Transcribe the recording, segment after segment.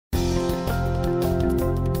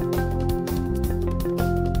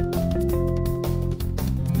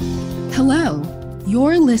Hello,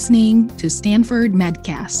 you're listening to Stanford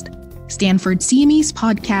Medcast, Stanford CME's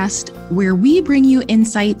podcast, where we bring you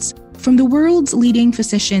insights from the world's leading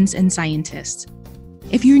physicians and scientists.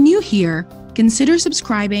 If you're new here, consider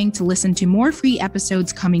subscribing to listen to more free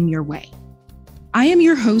episodes coming your way. I am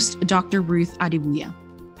your host, Dr. Ruth Adebuya.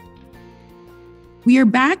 We are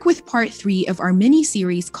back with part 3 of our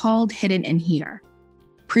mini-series called Hidden in Here,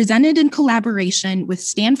 presented in collaboration with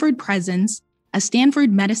Stanford Presence, a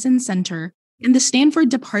Stanford Medicine Center, and the Stanford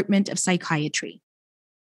Department of Psychiatry.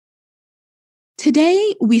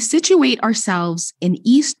 Today, we situate ourselves in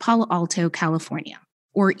East Palo Alto, California,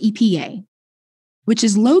 or EPA, which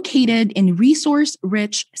is located in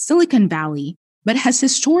resource-rich Silicon Valley, but has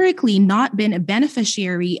historically not been a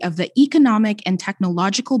beneficiary of the economic and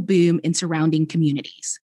technological boom in surrounding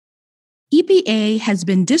communities. EPA has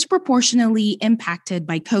been disproportionately impacted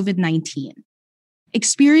by COVID-19,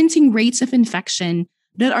 experiencing rates of infection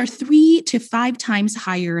that are 3 to 5 times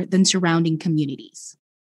higher than surrounding communities.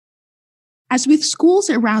 As with schools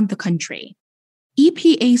around the country,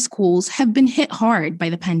 EPA schools have been hit hard by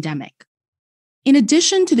the pandemic. In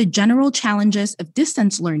addition to the general challenges of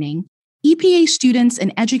distance learning, EPA students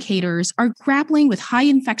and educators are grappling with high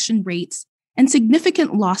infection rates and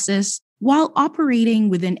significant losses while operating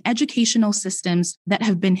within educational systems that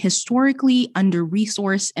have been historically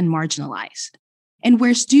under-resourced and marginalized, and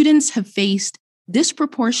where students have faced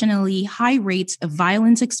disproportionately high rates of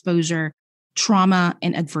violence exposure, trauma,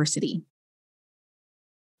 and adversity.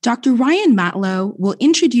 Dr. Ryan Matlow will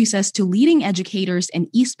introduce us to leading educators in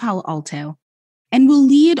East Palo Alto and will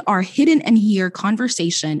lead our Hidden in Here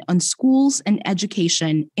conversation on schools and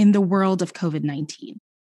education in the world of COVID-19.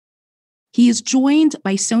 He is joined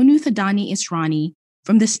by Sonu Thadani Israni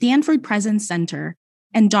from the Stanford Presence Center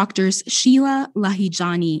and Doctors Sheila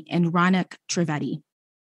Lahijani and Ranak Trivedi.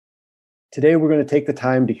 Today, we're going to take the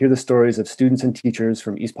time to hear the stories of students and teachers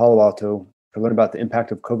from East Palo Alto to learn about the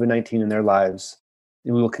impact of COVID-19 in their lives,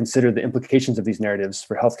 and we will consider the implications of these narratives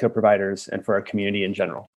for healthcare providers and for our community in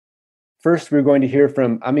general. First, we're going to hear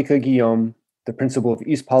from Amika Guillaume, the principal of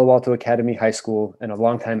East Palo Alto Academy High School and a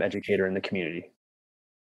longtime educator in the community.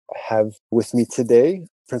 I have with me today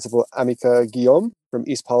Principal Amika Guillaume from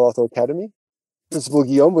East Palo Alto Academy. Principal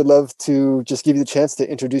Guillaume, would love to just give you the chance to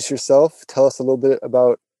introduce yourself, tell us a little bit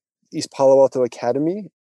about East Palo Alto Academy.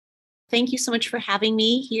 Thank you so much for having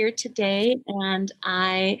me here today, and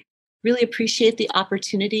I really appreciate the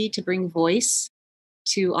opportunity to bring voice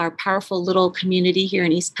to our powerful little community here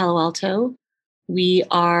in East Palo Alto. We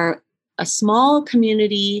are a small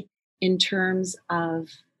community in terms of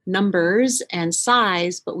numbers and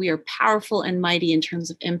size, but we are powerful and mighty in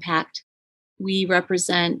terms of impact. We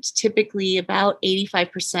represent typically about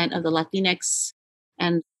 85% of the Latinx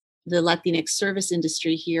and the Latinx service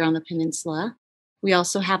industry here on the peninsula. We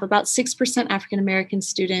also have about 6% African American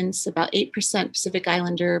students, about 8% Pacific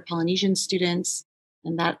Islander, Polynesian students,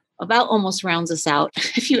 and that about almost rounds us out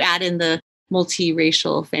if you add in the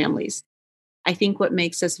multiracial families. I think what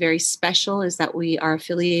makes us very special is that we are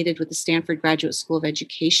affiliated with the Stanford Graduate School of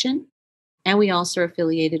Education, and we also are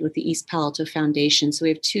affiliated with the East Palo Alto Foundation. So we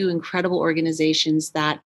have 2 incredible organizations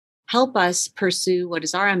that help us pursue what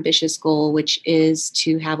is our ambitious goal, which is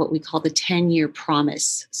to have what we call the 10-year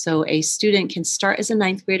promise. So a student can start as a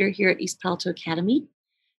 9th grader here at East Palo Alto Academy.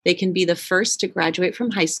 They can be the first to graduate from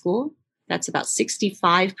high school. That's about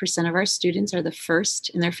 65% of our students are the first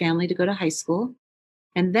in their family to go to high school.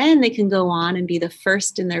 And then they can go on and be the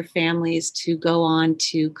first in their families to go on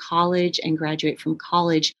to college and graduate from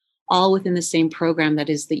college, all within the same program that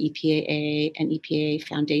is the EPAA and EPA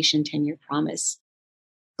Foundation 10-year promise.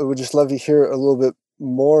 I would just love to hear a little bit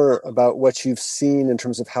more about what you've seen in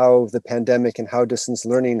terms of how the pandemic and how distance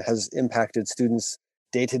learning has impacted students'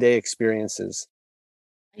 day-to-day experiences.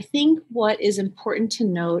 I think what is important to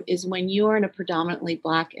note is when you are in a predominantly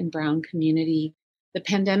Black and Brown community, the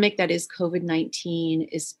pandemic that is COVID-19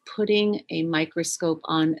 is putting a microscope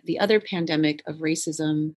on the other pandemic of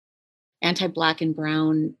racism, anti-Black and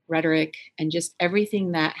Brown rhetoric, and just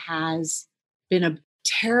everything that has been a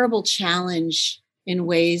terrible challenge in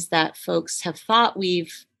ways that folks have thought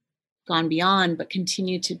we've gone beyond, but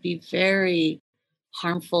continue to be very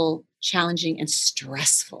harmful, challenging, and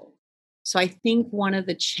stressful. So I think one of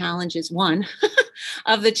the challenges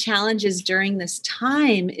during this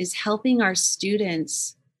time is helping our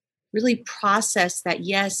students really process that,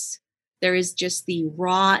 yes, there is just the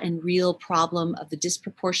raw and real problem of the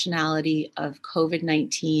disproportionality of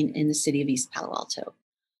COVID-19 in the city of East Palo Alto.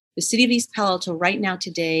 The city of East Palo Alto right now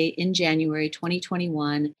today in January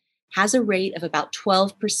 2021 has a rate of about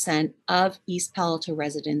 12% of East Palo Alto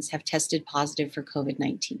residents have tested positive for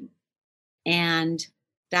COVID-19. And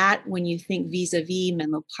That, when you think vis-a-vis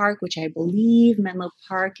Menlo Park, which I believe Menlo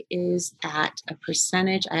Park is at a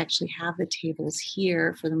percentage, I actually have the tables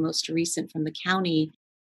here for the most recent from the county.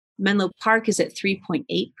 Menlo Park is at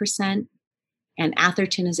 3.8%. And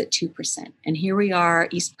Atherton is at 2%. And here we are,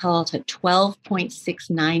 East Palo Alto, at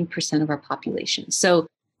 12.69% of our population. So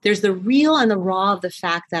there's the real and the raw of the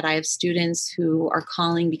fact that I have students who are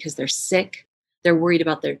calling because they're sick. They're worried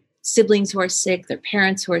about their siblings who are sick, their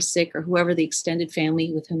parents who are sick, or whoever the extended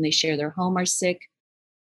family with whom they share their home are sick.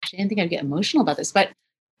 I didn't think I'd get emotional about this, but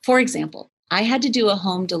for example, I had to do a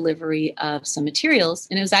home delivery of some materials,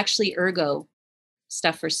 and it was actually ergo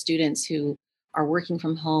stuff for students who are working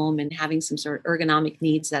from home and having some sort of ergonomic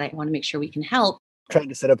needs that I want to make sure we can help. Trying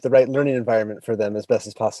to set up the right learning environment for them as best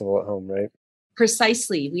as possible at home, right?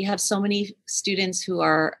 Precisely. We have so many students who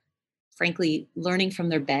are, frankly, learning from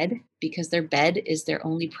their bed because their bed is their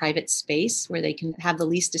only private space where they can have the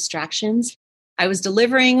least distractions. I was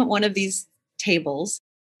delivering one of these tables,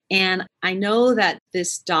 and I know that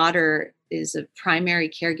this daughter is a primary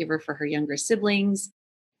caregiver for her younger siblings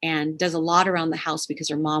and does a lot around the house because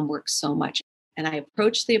her mom works so much. And I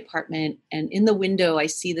approach the apartment, and in the window, I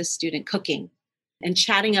see this student cooking and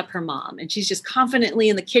chatting up her mom. And she's just confidently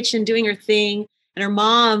in the kitchen doing her thing. And her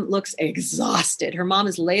mom looks exhausted. Her mom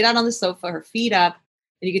is laid out on the sofa, her feet up,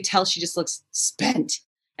 and you could tell she just looks spent.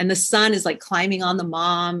 And the son is like climbing on the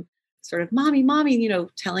mom, sort of, mommy,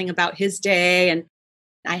 telling about his day. And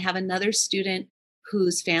I have another student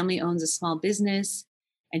whose family owns a small business,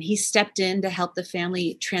 and he stepped in to help the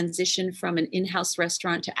family transition from an in-house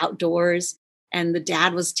restaurant to outdoors. And the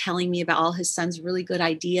dad was telling me about all his son's really good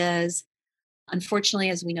ideas. Unfortunately,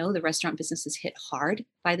 as we know, the restaurant business is hit hard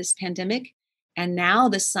by this pandemic. And now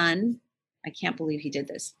the son, I can't believe he did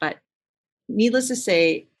this, but needless to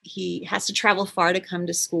say, he has to travel far to come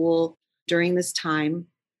to school during this time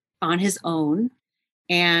on his own.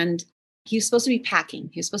 And he was supposed to be packing.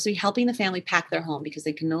 He was supposed to be helping the family pack their home because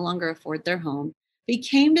they can no longer afford their home. But he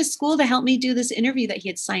came to school to help me do this interview that he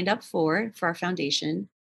had signed up for our foundation,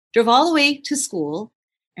 drove all the way to school.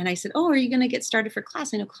 And I said, oh, are you going to get started for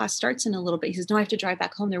class? I know class starts in a little bit. He says, no, I have to drive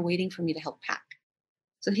back home. They're waiting for me to help pack.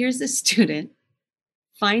 So here's this student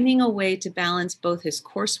finding a way to balance both his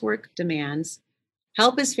coursework demands,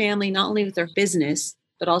 help his family not only with their business,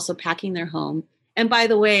 but also packing their home. And by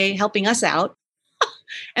the way, helping us out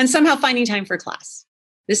and somehow finding time for class.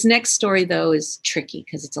 This next story, though, is tricky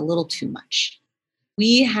because it's a little too much.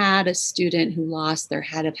 We had a student who lost their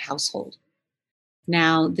head of household.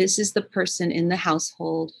 Now, this is the person in the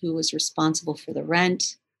household who was responsible for the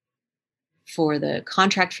rent, for the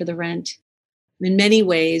contract for the rent. In many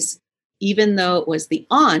ways, even though it was the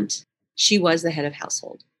aunt, she was the head of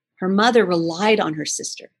household. Her mother relied on her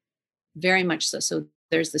sister, very much so. So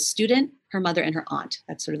there's the student, her mother, and her aunt.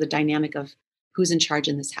 That's sort of the dynamic of who's in charge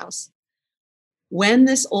in this house. When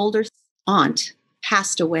this older aunt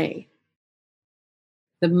passed away,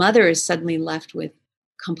 the mother is suddenly left with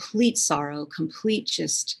complete sorrow, complete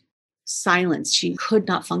just silence. She could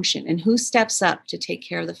not function. And who steps up to take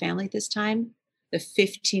care of the family at this time? The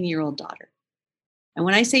 15-year-old daughter. And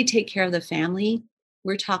when I say take care of the family,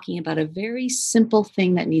 we're talking about a very simple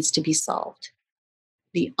thing that needs to be solved.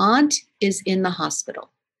 The aunt is in the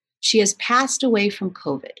hospital. She has passed away from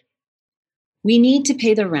COVID. We need to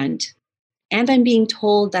pay the rent. And I'm being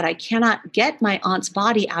told that I cannot get my aunt's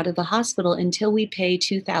body out of the hospital until we pay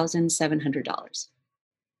 $2,700.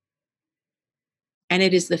 And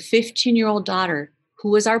it is the 15-year-old daughter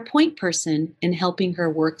who was our point person in helping her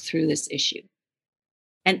work through this issue.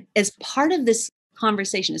 And as part of this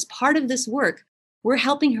conversation, as part of this work, we're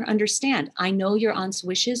helping her understand, I know your aunt's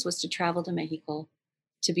wishes was to travel to Mexico,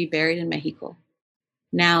 to be buried in Mexico.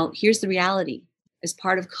 Now, here's the reality. As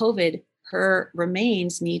part of COVID, her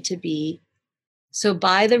remains need to be, so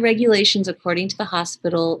by the regulations, according to the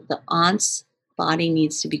hospital, the aunt's body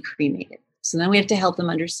needs to be cremated. So then we have to help them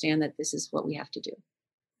understand that this is what we have to do.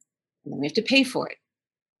 And then we have to pay for it.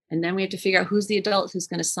 And then we have to figure out who's the adult who's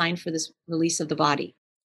going to sign for this release of the body.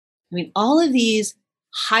 I mean, all of these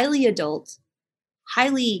highly adult,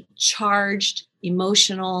 highly charged,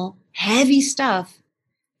 emotional, heavy stuff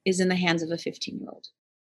is in the hands of a 15-year-old.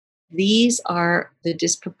 These are the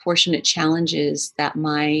disproportionate challenges that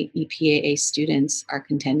my EPAA students are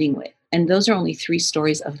contending with. And those are only 3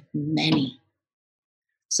 stories of many.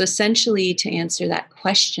 So essentially, to answer that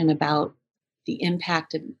question about the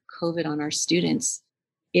impact of COVID on our students,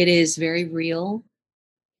 it is very real.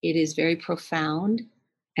 It is very profound.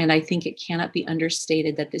 And I think it cannot be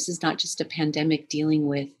understated that this is not just a pandemic dealing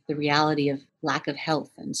with the reality of lack of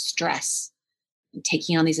health and stress and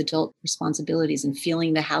taking on these adult responsibilities and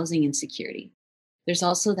feeling the housing insecurity. There's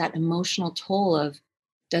also that emotional toll of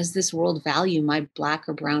does this world value my Black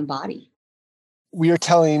or brown body? We are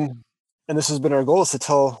telling, and this has been our goal, is to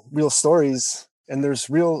tell real stories, and there's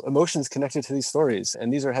real emotions connected to these stories,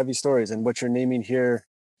 and these are heavy stories. And what you're naming here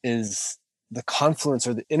is the confluence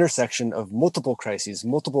or the intersection of multiple crises,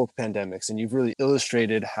 multiple pandemics. And you've really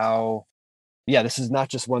illustrated how, yeah, this is not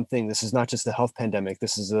just one thing. This is not just a health pandemic.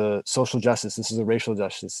 This is a social justice. This is a racial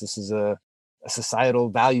justice. This is a societal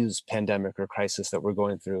values pandemic or crisis that we're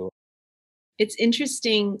going through. It's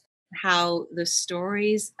interesting how the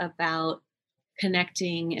stories about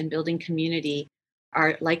connecting and building community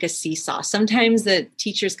are like a seesaw. Sometimes the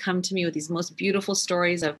teachers come to me with these most beautiful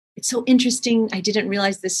stories of, it's so interesting. I didn't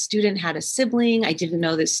realize this student had a sibling. I didn't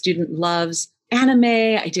know this student loves anime.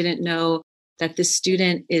 I didn't know that this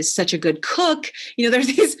student is such a good cook. There's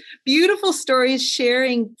these beautiful stories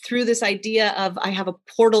sharing through this idea of, I have a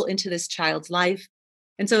portal into this child's life.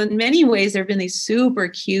 And so in many ways, there have been these super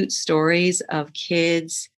cute stories of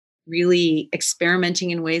kids really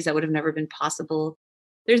experimenting in ways that would have never been possible.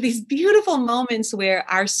 There's these beautiful moments where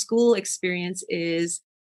our school experience is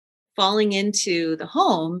falling into the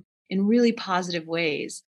home in really positive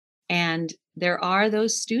ways. And there are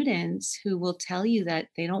those students who will tell you that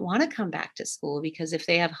they don't want to come back to school because if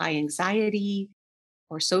they have high anxiety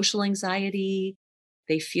or social anxiety,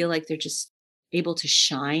 they feel like they're just able to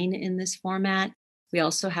shine in this format. We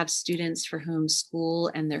also have students for whom school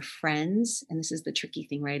and their friends, and this is the tricky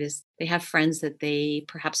thing, right, is they have friends that they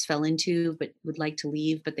perhaps fell into but would like to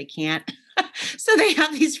leave, but they can't. So they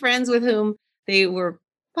have these friends with whom they were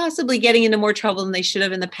possibly getting into more trouble than they should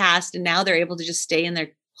have in the past. And now they're able to just stay in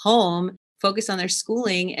their home, focus on their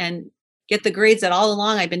schooling, and get the grades that all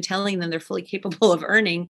along I've been telling them they're fully capable of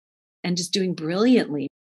earning and just doing brilliantly.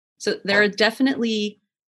 So there are definitely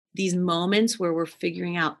these moments where we're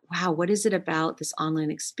figuring out, wow, what is it about this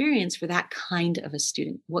online experience for that kind of a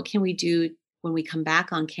student? What can we do when we come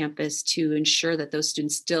back on campus to ensure that those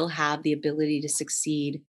students still have the ability to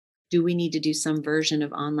succeed? Do we need to do some version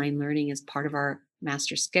of online learning as part of our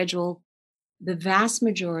master schedule? The vast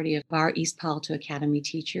majority of our East Palo Alto Academy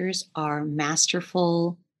teachers are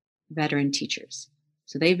masterful veteran teachers.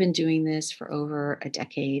 So they've been doing this for over a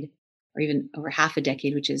decade or even over half a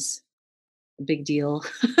decade, which is a big deal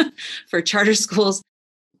for charter schools.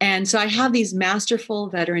 And so I have these masterful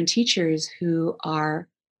veteran teachers who are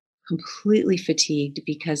completely fatigued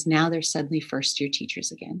because now they're suddenly first year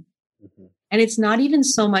teachers again. Mm-hmm. And it's not even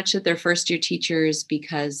so much that they're first year teachers,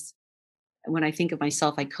 because when I think of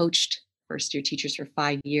myself, I coached first year teachers for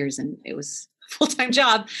 5 years and it was a full-time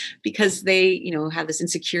job because they, have this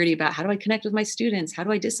insecurity about, how do I connect with my students? How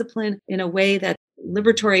do I discipline in a way that's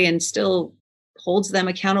liberatory and still holds them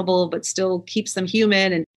accountable, but still keeps them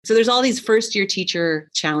human? And so there's all these first year teacher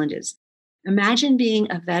challenges. Imagine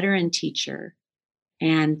being a veteran teacher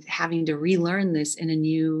and having to relearn this in a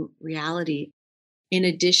new reality, in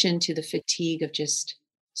addition to the fatigue of just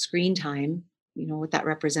screen time, what that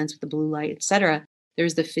represents with the blue light, et cetera.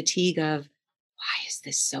 There's the fatigue of, why is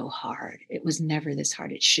this so hard? It was never this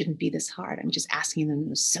hard. It shouldn't be this hard. I'm just asking them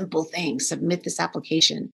those simple things, submit this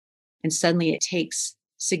application. And suddenly it takes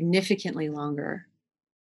significantly longer.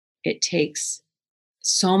 It takes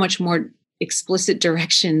so much more explicit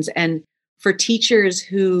directions. And for teachers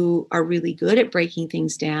who are really good at breaking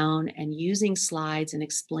things down and using slides and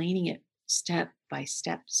explaining it step by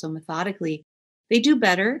step, so methodically, they do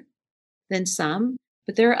better than some.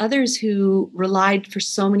 But there are others who relied for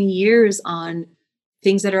so many years on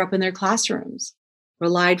things that are up in their classrooms,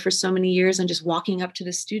 relied for so many years on just walking up to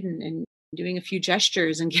the student and doing a few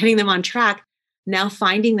gestures and getting them on track, now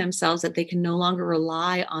finding themselves that they can no longer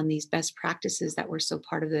rely on these best practices that were so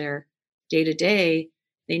part of their day-to-day.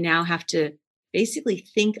 They now have to basically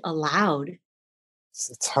think aloud.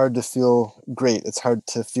 It's hard to feel great. It's hard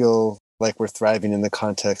to feel like we're thriving in the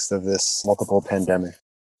context of this multiple pandemic.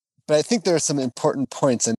 But I think there are some important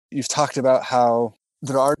points, and you've talked about how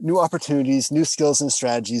there are new opportunities, new skills and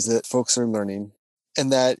strategies that folks are learning,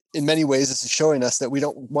 and that in many ways this is showing us that we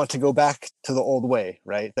don't want to go back to the old way,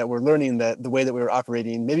 right? That we're learning that the way that we were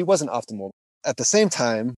operating maybe wasn't optimal. At the same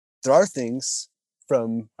time, there are things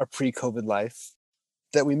from our pre-COVID life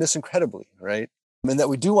that we miss incredibly, right? And that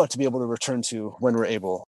we do want to be able to return to when we're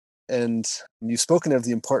able. And you've spoken of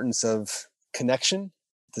the importance of connection,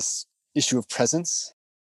 this issue of presence,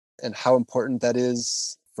 and how important that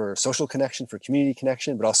is for social connection, for community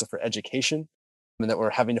connection, but also for education. And that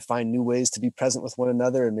we're having to find new ways to be present with one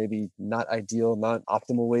another, and maybe not ideal, not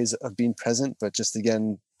optimal ways of being present. But just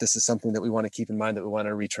again, this is something that we want to keep in mind, that we want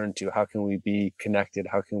to return to. How can we be connected?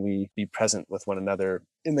 How can we be present with one another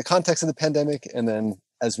in the context of the pandemic? And then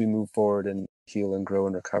as we move forward and heal and grow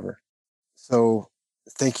and recover. So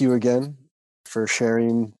thank you again for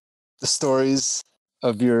sharing the stories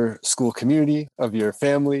of your school community, of your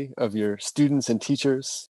family, of your students and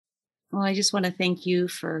teachers. Well, I just want to thank you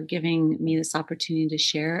for giving me this opportunity to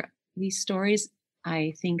share these stories.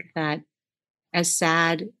 I think that as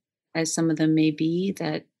sad as some of them may be,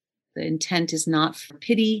 that the intent is not for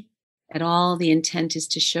pity at all. The intent is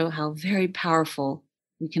to show how very powerful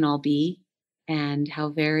we can all be and how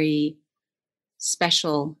very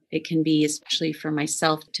special it can be, especially for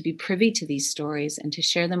myself, to be privy to these stories and to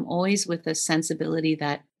share them always with a sensibility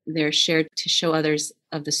that they're shared to show others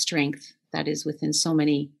of the strength that is within so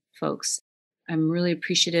many folks. I'm really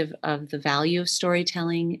appreciative of the value of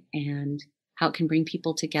storytelling and how it can bring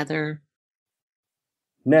people together.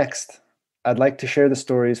 Next, I'd like to share the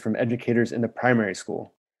stories from educators in the primary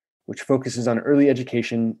school, which focuses on early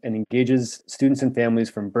education and engages students and families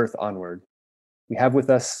from birth onward. We have with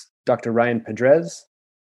us Dr. Ryan Pedrez,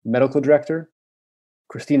 Medical Director,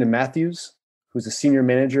 Christina Matthews, who's a Senior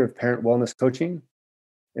Manager of Parent Wellness Coaching,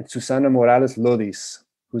 and Susana Morales Lodis,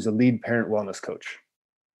 who's a Lead Parent Wellness Coach.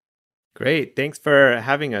 Great. Thanks for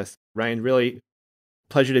having us, Ryan. Really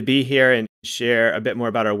pleasure to be here and share a bit more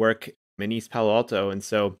about our work in East Palo Alto. And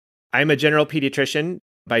so I'm a general pediatrician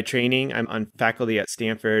by training. I'm on faculty at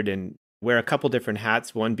Stanford and wear a couple different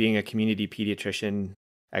hats, one being a community pediatrician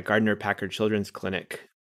at Gardner Packard Children's Clinic,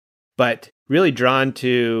 but really drawn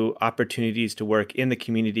to opportunities to work in the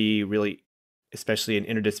community, really, especially in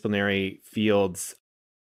interdisciplinary fields.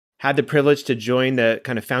 Had the privilege to join the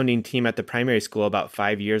kind of founding team at the primary school about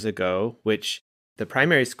 5 years ago, which the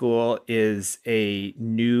primary school is a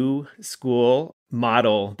new school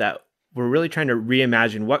model that we're really trying to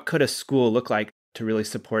reimagine what could a school look like to really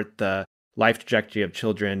support the life trajectory of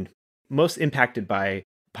children most impacted by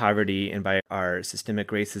poverty and by our systemic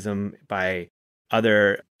racism, by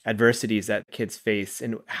other adversities that kids face.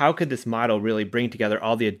 And how could this model really bring together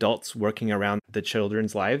all the adults working around the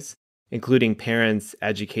children's lives, including parents,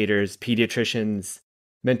 educators, pediatricians,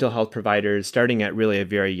 mental health providers, starting at really a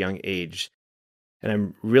very young age. And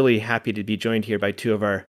I'm really happy to be joined here by two of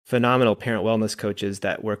our phenomenal parent wellness coaches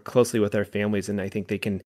that work closely with our families. And I think they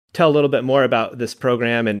can tell a little bit more about this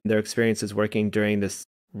program and their experiences working during this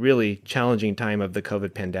really challenging time of the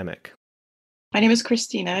COVID pandemic. My name is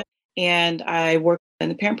Christina, and I work in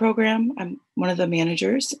the parent program. I'm one of the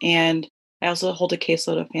managers, and I also hold a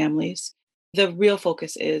caseload of families. The real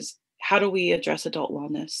focus is how do we address adult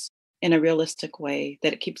wellness in a realistic way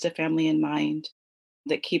that it keeps the family in mind,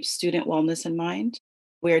 that keeps student wellness in mind.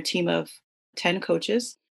 We're a team of 10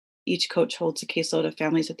 coaches. Each coach holds a caseload of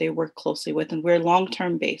families that they work closely with, and we're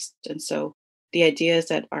long-term based. And so the idea is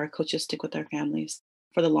that our coaches stick with our families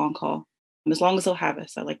for the long haul, as long as they'll have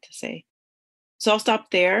us, I like to say. So I'll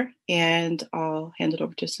stop there and I'll hand it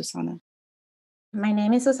over to Susana. My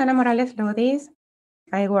name is Susana Morales Lodis.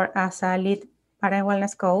 I work as a lead parent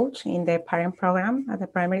wellness coach in the parent program at the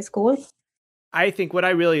primary school. I think what I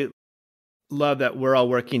really love that we're all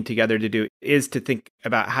working together to do is to think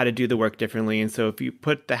about how to do the work differently. And so if you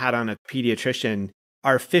put the hat on a pediatrician,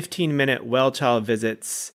 our 15-minute well child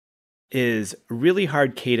visits is really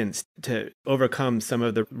hard cadence to overcome some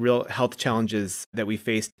of the real health challenges that we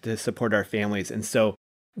face to support our families. And so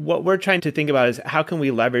what we're trying to think about is how can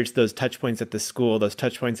we leverage those touch points at the school, those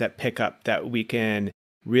touch points at pickup, that we can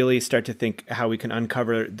really start to think how we can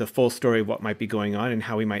uncover the full story of what might be going on and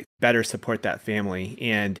how we might better support that family.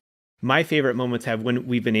 And my favorite moments have when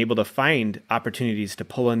we've been able to find opportunities to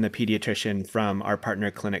pull in the pediatrician from our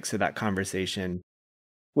partner clinics to that conversation.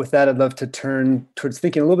 With that, I'd love to turn towards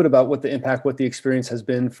thinking a little bit about what the impact, what the experience has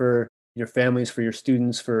been for your families, for your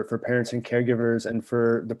students, for parents and caregivers, and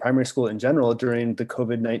for the primary school in general during the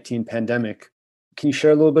COVID-19 pandemic. Can you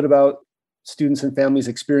share a little bit about students and families'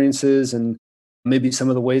 experiences and maybe some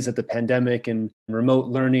of the ways that the pandemic and remote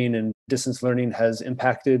learning and distance learning has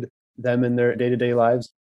impacted them in their day-to-day lives?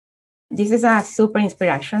 This is a super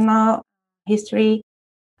inspirational history.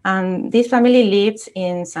 This family lives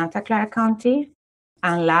in Santa Clara County.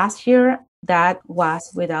 And last year, Dad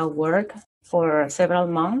was without work for several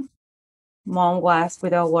months. Mom was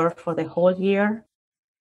without work for the whole year.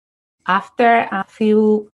 After a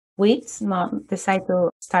few weeks, Mom decided to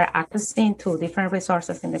start accessing to different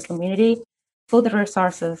resources in the community, food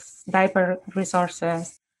resources, diaper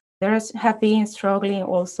resources. There have been struggling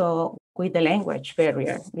also with the language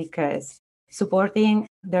barrier because supporting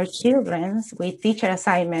their children with teacher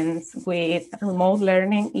assignments, with remote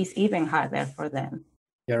learning is even harder for them.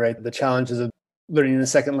 Yeah, right. The challenges of learning a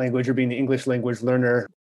second language or being an English language learner,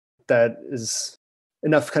 that is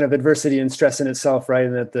enough kind of adversity and stress in itself, right?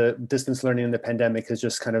 And that the distance learning and the pandemic has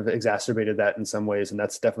just kind of exacerbated that in some ways. And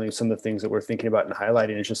that's definitely some of the things that we're thinking about and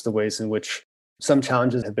highlighting is just the ways in which some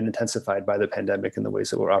challenges have been intensified by the pandemic and the ways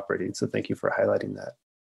that we're operating. So thank you for highlighting that.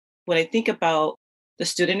 When I think about the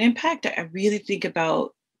student impact, I really think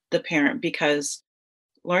about the parent, because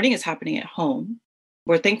learning is happening at home.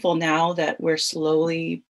 We're thankful now that we're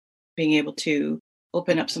slowly being able to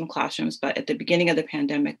open up some classrooms. But at the beginning of the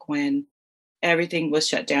pandemic, when everything was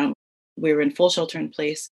shut down, we were in full shelter in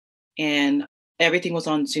place and everything was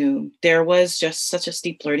on Zoom. There was just such a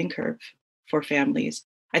steep learning curve for families.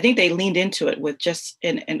 I think they leaned into it with just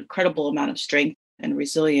an incredible amount of strength and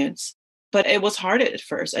resilience. But it was hard at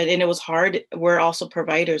first. And it was hard. We're also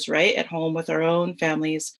providers, right? At home with our own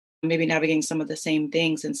families, maybe navigating some of the same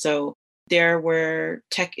things. And so there were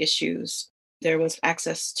tech issues. There was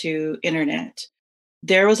access to internet.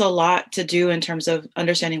 There was a lot to do in terms of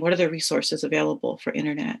understanding what are the resources available for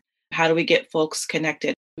internet. How do we get folks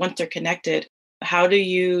connected? Once they're connected, how do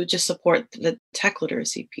you just support the tech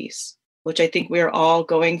literacy piece, which I think we're all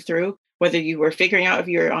going through, whether you were figuring out if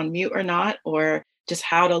you're on mute or not, or just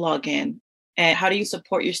how to log in. And how do you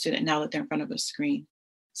support your student now that they're in front of a screen?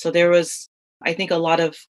 So there was, I think, a lot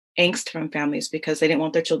of angst from families because they didn't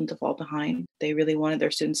want their children to fall behind. They really wanted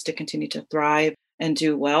their students to continue to thrive and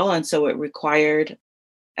do well. And so it required,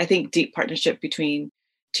 I think, deep partnership between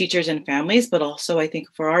teachers and families, but also I think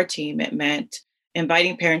for our team, it meant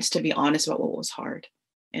inviting parents to be honest about what was hard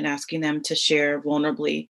and asking them to share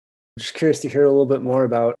vulnerably. I'm just curious to hear a little bit more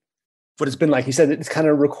about what it's been like. You said it's kind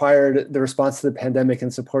of required, the response to the pandemic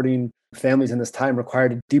and supporting families in this time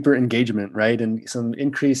required deeper engagement, right? And some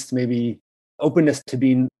increased maybe openness to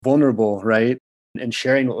being vulnerable, right? And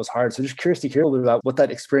sharing what was hard. So just curious to hear a little bit about what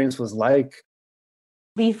that experience was like.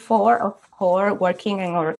 Before, of course, working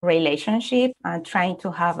in a relationship and trying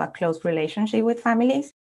to have a close relationship with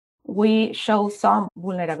families, we show some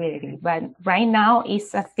vulnerability. But right now,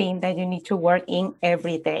 it's a thing that you need to work in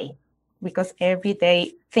every day because every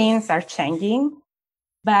day things are changing.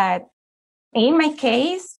 But in my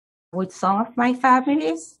case, with some of my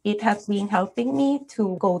families, it has been helping me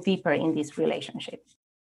to go deeper in this relationship.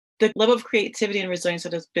 The level of creativity and resilience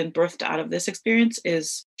that has been birthed out of this experience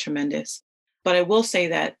is tremendous. But I will say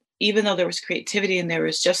that even though there was creativity and there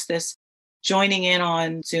was just this joining in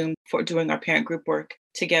on Zoom for doing our parent group work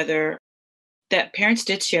together, that parents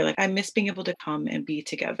did share, like, I miss being able to come and be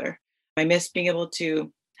together. I miss being able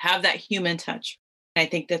to have that human touch. And I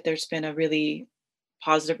think that there's been a really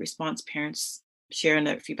positive response. Parents sharing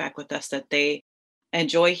their feedback with us that they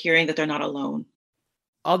enjoy hearing that they're not alone.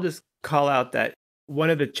 I'll just call out that one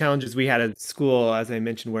of the challenges we had at school, as I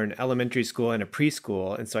mentioned, we're in elementary school and a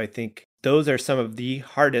preschool. And so I think those are some of the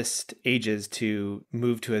hardest ages to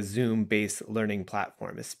move to a Zoom-based learning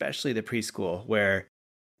platform, especially the preschool, where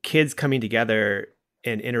kids coming together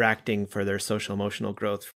and interacting for their social emotional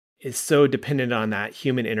growth is so dependent on that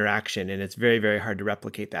human interaction. And it's very, very hard to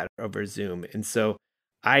replicate that over Zoom. And so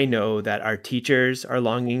I know that our teachers are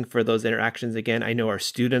longing for those interactions again. I know our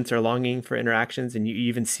students are longing for interactions, and you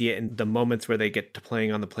even see it in the moments where they get to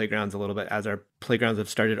playing on the playgrounds a little bit. As our playgrounds have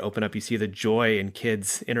started to open up, you see the joy in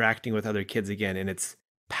kids interacting with other kids again, and it's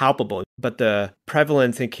palpable. But the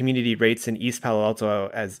prevalence and community rates in East Palo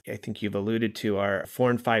Alto, as I think you've alluded to, are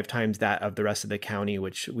 4 and 5 times that of the rest of the county,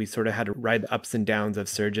 which we sort of had to ride the ups and downs of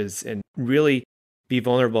surges and really be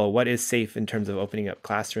vulnerable. What is safe in terms of opening up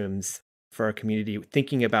classrooms for our community,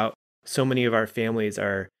 thinking about so many of our families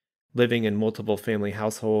are living in multiple family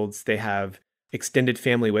households. They have extended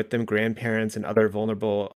family with them, grandparents and other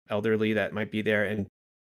vulnerable elderly that might be there, and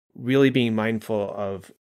really being mindful of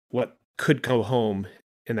what could go home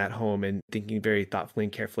in that home and thinking very thoughtfully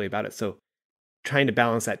and carefully about it. So trying to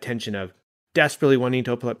balance that tension of desperately wanting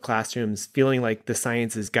to open up classrooms, feeling like the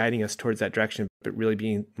science is guiding us towards that direction, but really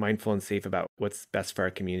being mindful and safe about what's best for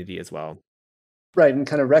our community as well. Right. And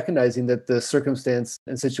kind of recognizing that the circumstance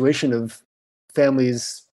and situation of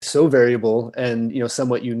families so variable and,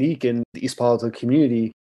 somewhat unique in the East Palo Alto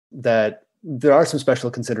community, that there are some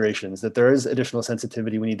special considerations, that there is additional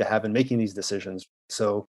sensitivity we need to have in making these decisions.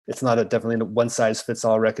 So it's not definitely a one size fits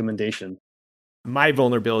all recommendation. My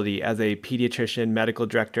vulnerability as a pediatrician, medical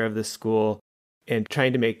director of the school, and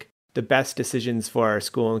trying to make the best decisions for our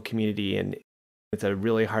school and community. And it's a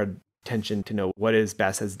really hard tension to know what is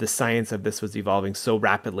best as the science of this was evolving so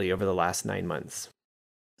rapidly over the last 9 months.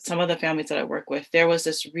 Some of the families that I work with, there was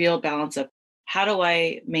this real balance of how do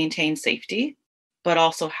I maintain safety, but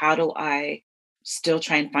also how do I still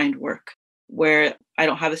try and find work where I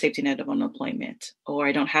don't have the safety net of unemployment, or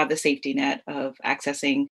I don't have the safety net of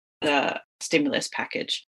accessing the stimulus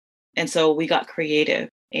package. And so we got creative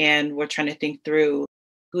and we're trying to think through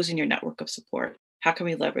who's in your network of support. How can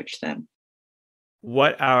we leverage them?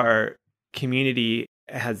 What our community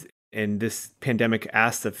has in this pandemic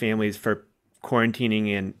asked of families for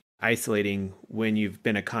quarantining and isolating when you've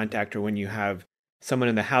been a contact or when you have someone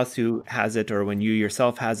in the house who has it or when you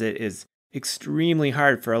yourself has it is extremely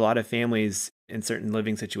hard for a lot of families in certain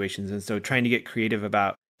living situations. And so trying to get creative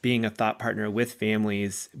about being a thought partner with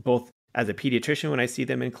families, both as a pediatrician when I see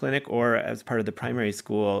them in clinic or as part of the primary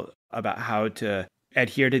school, about how to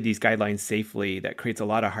adhere to these guidelines safely, that creates a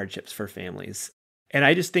lot of hardships for families. And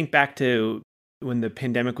I just think back to when the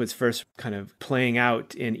pandemic was first kind of playing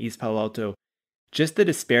out in East Palo Alto, just the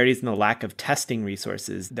disparities and the lack of testing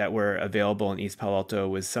resources that were available in East Palo Alto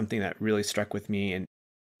was something that really struck with me. And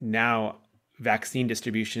now vaccine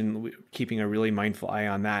distribution, keeping a really mindful eye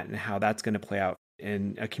on that and how that's going to play out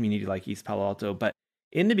in a community like East Palo Alto. But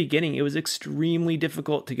in the beginning, it was extremely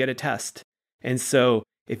difficult to get a test. And so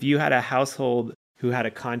if you had a household who had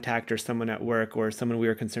a contact or someone at work or someone we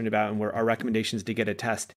were concerned about and were our recommendations to get a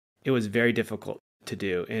test, it was very difficult to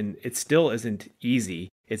do. And it still isn't easy.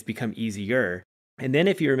 It's become easier. And then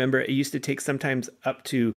if you remember, it used to take sometimes up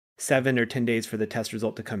to 7 or 10 days for the test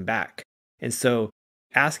result to come back. And so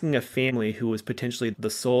asking a family who was potentially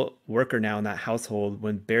the sole worker now in that household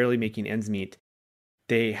when barely making ends meet,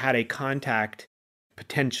 they had a contact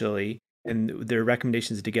potentially, and their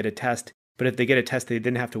recommendations to get a test. But if they get a test, they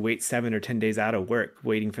didn't have to wait 7 or 10 days out of work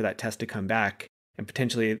waiting for that test to come back. And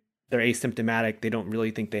potentially they're asymptomatic. They don't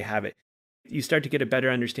really think they have it. You start to get a better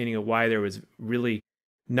understanding of why there was really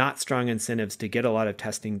not strong incentives to get a lot of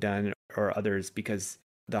testing done or others because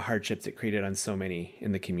the hardships it created on so many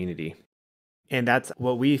in the community. And that's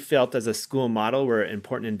what we felt as a school model were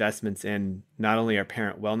important investments in not only our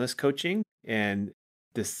parent wellness coaching and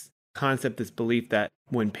this concept, this belief that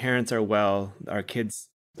when parents are well, our kids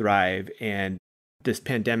thrive. And this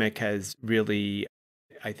pandemic has really,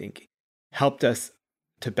 I think, helped us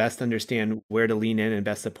to best understand where to lean in and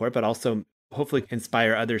best support, but also hopefully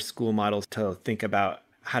inspire other school models to think about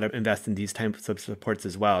how to invest in these types of supports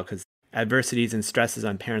as well. Because adversities and stresses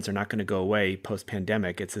on parents are not going to go away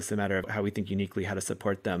post-pandemic. It's just a matter of how we think uniquely how to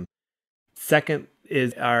support them. Second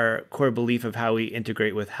is our core belief of how we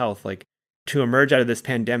integrate with health. Like to emerge out of this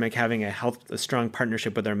pandemic, having a strong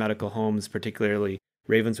partnership with our medical homes, particularly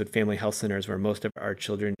Ravenswood Family Health Centers, where most of our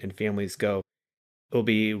children and families go, will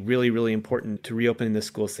be really, really important to reopening the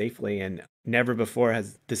school safely. And never before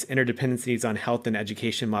has this interdependencies on health and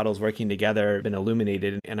education models working together been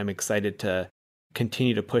illuminated. And I'm excited to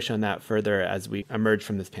continue to push on that further as we emerge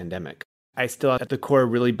from this pandemic. I still at the core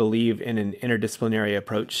really believe in an interdisciplinary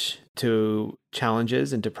approach to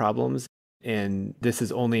challenges and to problems. And this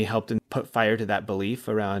has only helped and put fire to that belief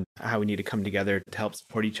around how we need to come together to help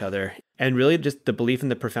support each other. And really just the belief in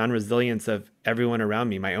the profound resilience of everyone around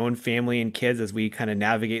me, my own family and kids, as we kind of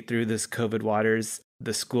navigate through this COVID waters,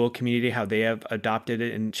 the school community, how they have adopted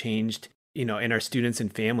it and changed, in our students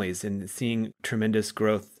and families, and seeing tremendous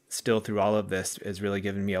growth still through all of this has really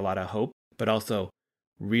given me a lot of hope, but also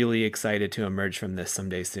really excited to emerge from this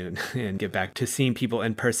someday soon and get back to seeing people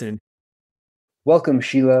in person. Welcome,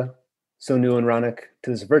 Sheila, Sonu, and Ronak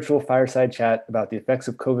to this virtual fireside chat about the effects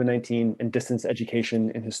of COVID-19 and distance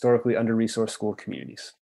education in historically under-resourced school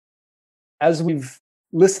communities. As we've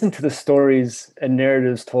listened to the stories and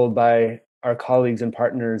narratives told by our colleagues and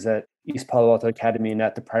partners at East Palo Alto Academy and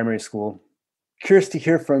at the primary school, curious to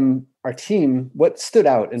hear from our team what stood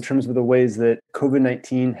out in terms of the ways that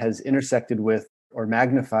COVID-19 has intersected with or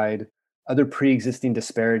magnified other pre-existing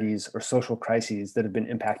disparities or social crises that have been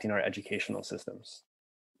impacting our educational systems.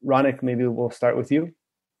 Ronak, maybe we'll start with you.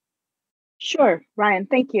 Sure, Ryan,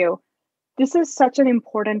 thank you. This is such an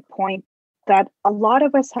important point that a lot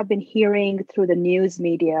of us have been hearing through the news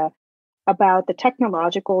media about the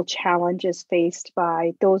technological challenges faced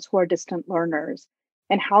by those who are distant learners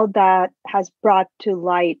and how that has brought to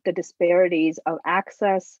light the disparities of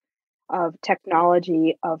access, of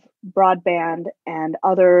technology, of broadband, and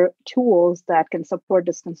other tools that can support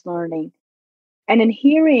distance learning. And in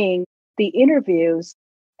hearing the interviews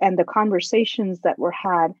and the conversations that were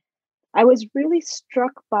had, I was really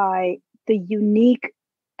struck by the unique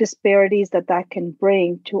disparities that can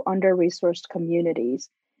bring to under-resourced communities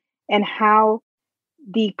and how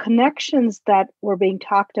the connections that were being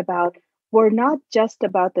talked about were not just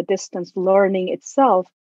about the distance learning itself,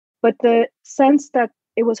 but the sense that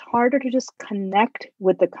it was harder to just connect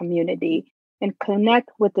with the community and connect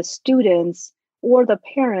with the students or the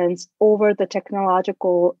parents over the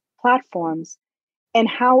technological platforms, and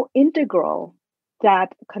how integral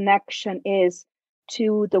that connection is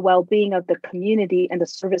to the well-being of the community and the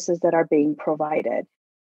services that are being provided.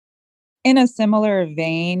 In a similar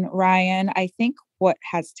vein, Ryan, I think what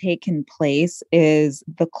has taken place is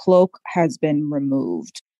the cloak has been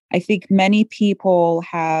removed. I think many people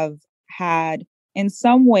have had in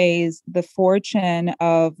some ways, the fortune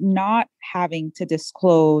of not having to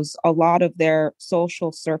disclose a lot of their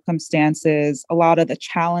social circumstances, a lot of the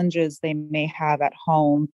challenges they may have at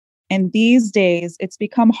home. And these days, it's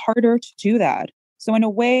become harder to do that. So in a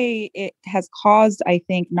way, it has caused, I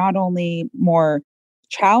think, not only more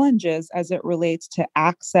challenges as it relates to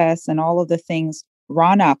access and all of the things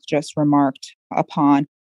Ronak just remarked upon,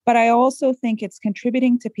 but I also think it's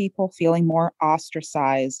contributing to people feeling more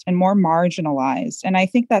ostracized and more marginalized. And I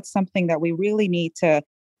think that's something that we really need to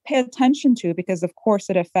pay attention to because, of course,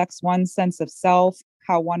 it affects one's sense of self,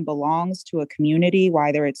 how one belongs to a community,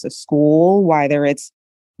 whether it's a school, whether it's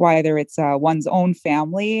one's own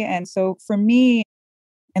family. And so for me,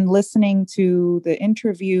 and listening to the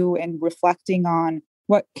interview and reflecting on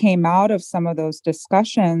what came out of some of those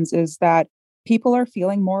discussions is that people are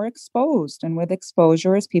feeling more exposed. And with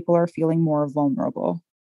exposures, people are feeling more vulnerable.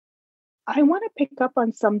 I want to pick up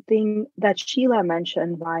on something that Sheila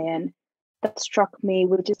mentioned, Ryan, that struck me,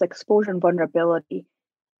 which is exposure and vulnerability.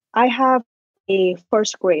 I have a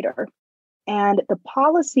first grader, and the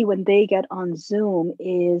policy when they get on Zoom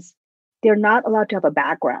is they're not allowed to have a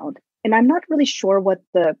background. And I'm not really sure what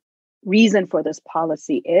the reason for this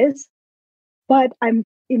policy is, but I'm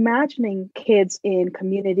imagining kids in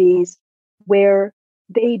communities where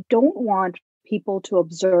they don't want people to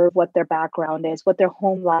observe what their background is, what their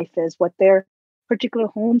home life is, what their particular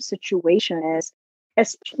home situation is,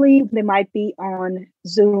 especially they might be on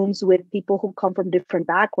Zooms with people who come from different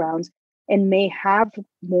backgrounds and may have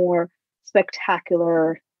more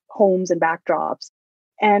spectacular homes and backdrops.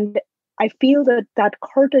 And I feel that that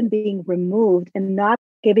curtain being removed and not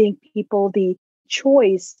giving people the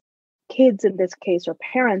choice, kids in this case, or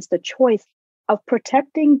parents, the choice of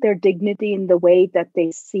protecting their dignity in the way that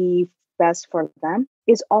they see best for them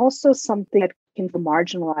is also something that can be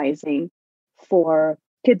marginalizing for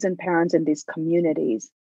kids and parents in these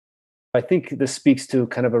communities. I think this speaks to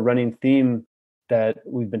kind of a running theme that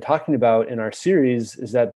we've been talking about in our series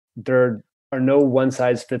is that there are no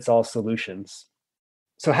one-size-fits-all solutions.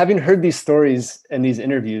 So having heard these stories and these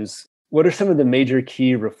interviews, what are some of the major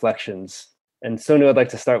key reflections? And Sonu, I'd like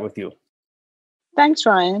to start with you. Thanks,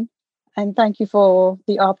 Ryan. And thank you for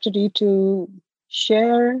the opportunity to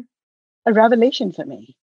share a revelation for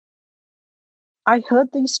me. I heard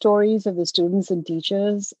these stories of the students and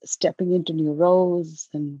teachers stepping into new roles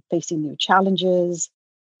and facing new challenges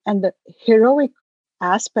and the heroic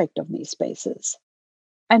aspect of these spaces.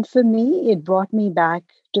 And for me, it brought me back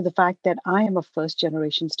to the fact that I am a first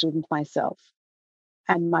generation student myself.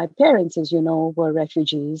 And my parents, as you know, were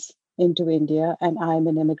refugees into India, and I'm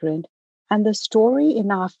an immigrant. And the story in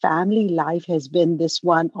our family life has been this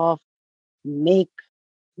one of make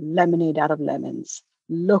lemonade out of lemons,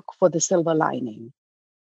 look for the silver lining.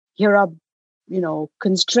 Here are,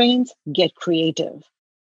 constraints, get creative.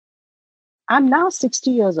 I'm now 60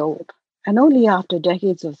 years old, and only after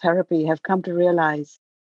decades of therapy have come to realize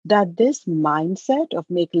that this mindset of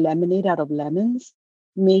make lemonade out of lemons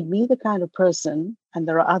made me the kind of person, and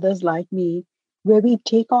there are others like me, where we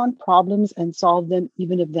take on problems and solve them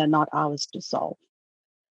even if they're not ours to solve.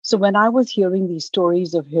 So when I was hearing these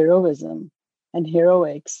stories of heroism and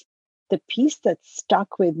heroics, the piece that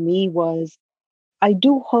stuck with me was, I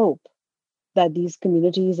do hope that these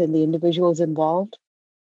communities and the individuals involved,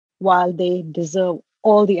 while they deserve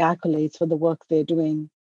all the accolades for the work they're doing,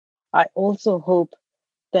 I also hope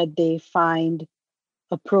that they find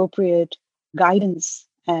appropriate guidance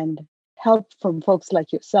and help from folks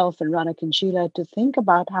like yourself and Ranak and Sheila to think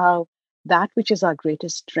about how that which is our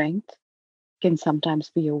greatest strength can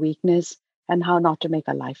sometimes be a weakness and how not to make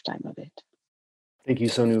a lifetime of it. Thank you,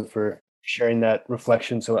 Sonu, for sharing that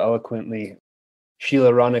reflection so eloquently.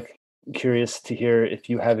 Sheila, Ranak, curious to hear if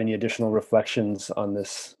you have any additional reflections on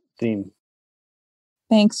this theme.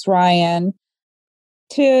 Thanks, Ryan.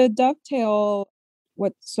 To dovetail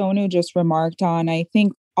what Sonu just remarked on, I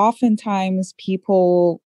think oftentimes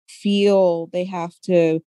people feel they have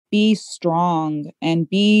to be strong and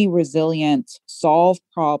be resilient, solve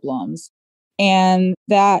problems, and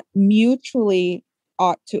that mutually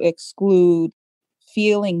ought to exclude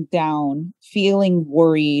feeling down, feeling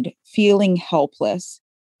worried, feeling helpless.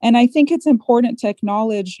 And I think it's important to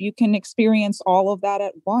acknowledge you can experience all of that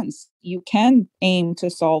at once. You can aim to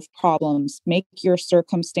solve problems, make your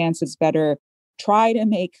circumstances better, try to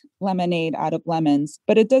make lemonade out of lemons,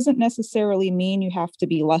 but it doesn't necessarily mean you have to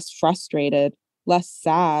be less frustrated, less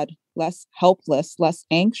sad, less helpless, less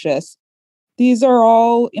anxious. These are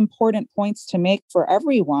all important points to make for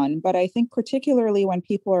everyone, but I think particularly when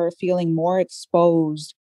people are feeling more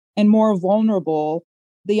exposed and more vulnerable,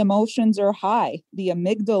 the emotions are high. The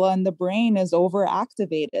amygdala in the brain is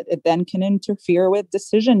overactivated. It then can interfere with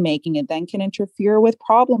decision making. It then can interfere with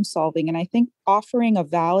problem solving. And I think offering a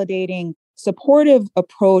validating, supportive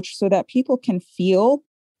approach so that people can feel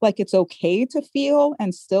like it's okay to feel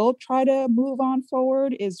and still try to move on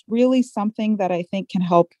forward is really something that I think can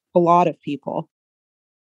help a lot of people.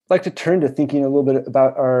 I'd like to turn to thinking a little bit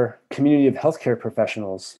about our community of healthcare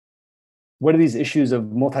professionals. What are these issues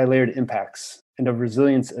of multi-layered impacts and of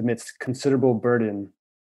resilience amidst considerable burden?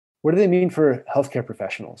 What do they mean for healthcare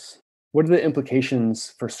professionals? What are the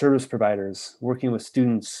implications for service providers working with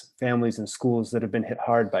students, families, and schools that have been hit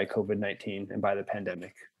hard by COVID-19 and by the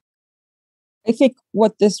pandemic? I think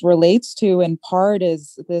what this relates to in part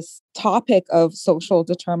is this topic of social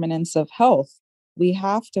determinants of health. We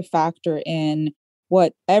have to factor in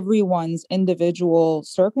what everyone's individual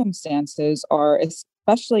circumstances are,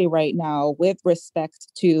 especially right now with respect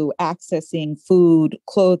to accessing food,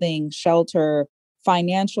 clothing, shelter,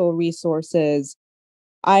 financial resources.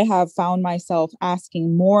 I have found myself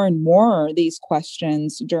asking more and more these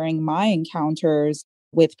questions during my encounters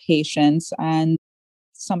with patients. And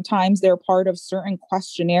sometimes they're part of certain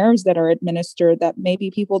questionnaires that are administered that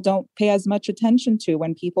maybe people don't pay as much attention to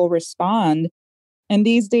when people respond. And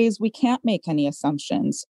these days, we can't make any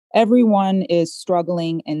assumptions. Everyone is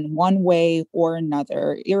struggling in one way or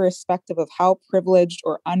another, irrespective of how privileged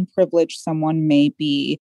or unprivileged someone may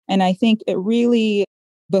be. And I think it really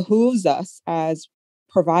behooves us as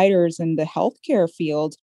providers in the healthcare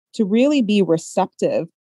field to really be receptive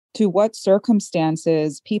to what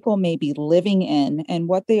circumstances people may be living in and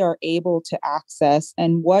what they are able to access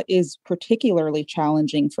and what is particularly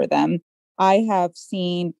challenging for them. I have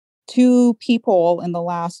seen 2 people in the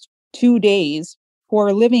last 2 days who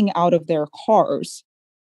are living out of their cars.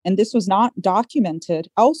 And this was not documented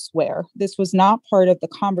elsewhere. This was not part of the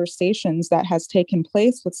conversations that has taken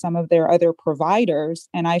place with some of their other providers.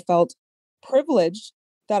 And I felt privileged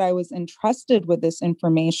that I was entrusted with this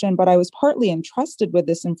information, but I was partly entrusted with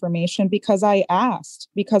this information because I asked,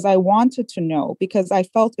 because I wanted to know, because I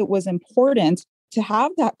felt it was important to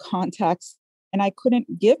have that context. And I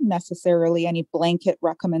couldn't give necessarily any blanket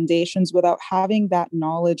recommendations without having that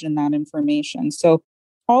knowledge and that information. So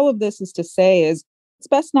all of this is to say is it's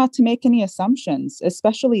best not to make any assumptions,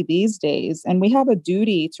 especially these days. And we have a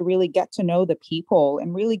duty to really get to know the people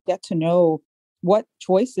and really get to know what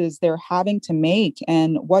choices they're having to make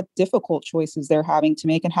and what difficult choices they're having to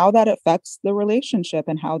make and how that affects the relationship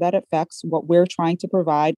and how that affects what we're trying to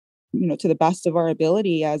provide, to the best of our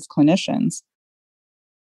ability as clinicians.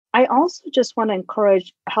 I also just want to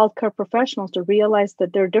encourage healthcare professionals to realize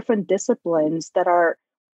that there are different disciplines that are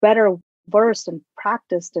better versed and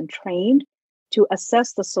practiced and trained to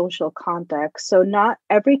assess the social context. So not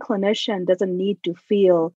every clinician doesn't need to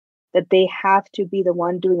feel that they have to be the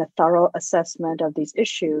one doing a thorough assessment of these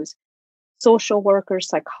issues. Social workers,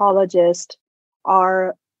 psychologists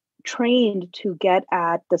are trained to get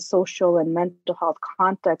at the social and mental health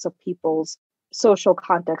context of people's social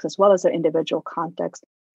context as well as their individual context.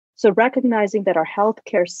 So recognizing that our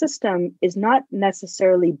healthcare system is not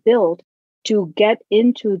necessarily built to get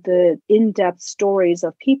into the in-depth stories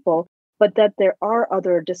of people, but that there are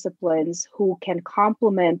other disciplines who can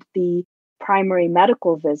complement the primary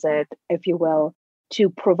medical visit, if you will, to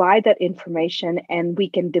provide that information, and we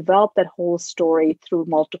can develop that whole story through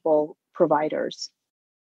multiple providers.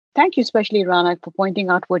 Thank you, especially Ranak, for pointing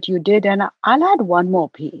out what you did. And I'll add one more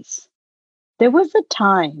piece. There was a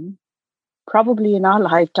time, probably in our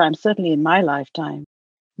lifetime, certainly in my lifetime,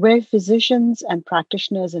 where physicians and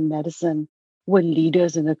practitioners in medicine were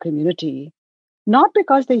leaders in the community, not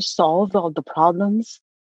because they solved all the problems,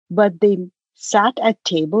 but they sat at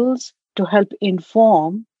tables to help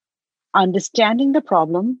inform, understanding the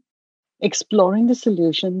problem, exploring the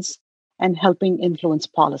solutions, and helping influence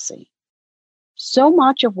policy. So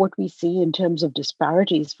much of what we see in terms of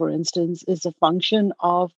disparities, for instance, is a function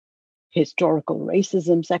of historical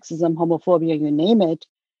racism, sexism, homophobia, you name it.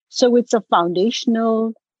 So it's a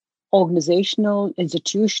foundational, organizational,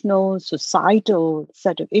 institutional, societal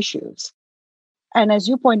set of issues. And as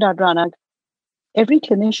you point out, Ranak, every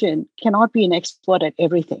clinician cannot be an expert at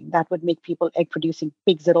everything. That would make people egg-producing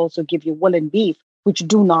pigs that also give you wool and beef, which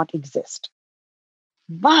do not exist.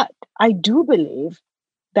 But I do believe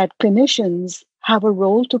that clinicians have a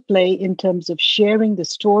role to play in terms of sharing the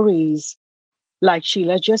stories, like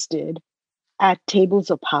Sheila just did, at tables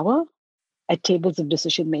of power, at tables of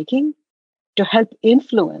decision-making, to help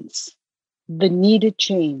influence the needed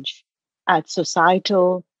change at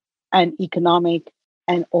societal and economic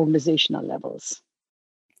and organizational levels.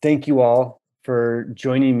 Thank you all for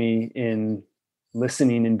joining me in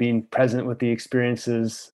listening and being present with the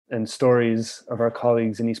experiences and stories of our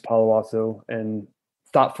colleagues in East Palo Alto and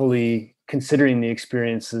thoughtfully considering the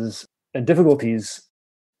experiences and difficulties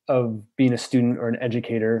of being a student or an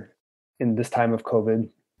educator in this time of COVID.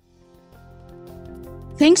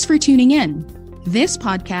 Thanks for tuning in. This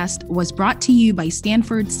podcast was brought to you by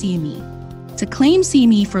Stanford CME. To claim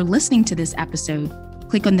CME for listening to this episode,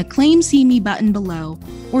 click on the Claim CME button below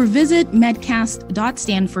or visit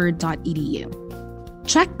medcast.stanford.edu.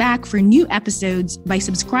 Check back for new episodes by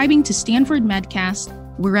subscribing to Stanford Medcast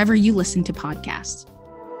wherever you listen to podcasts.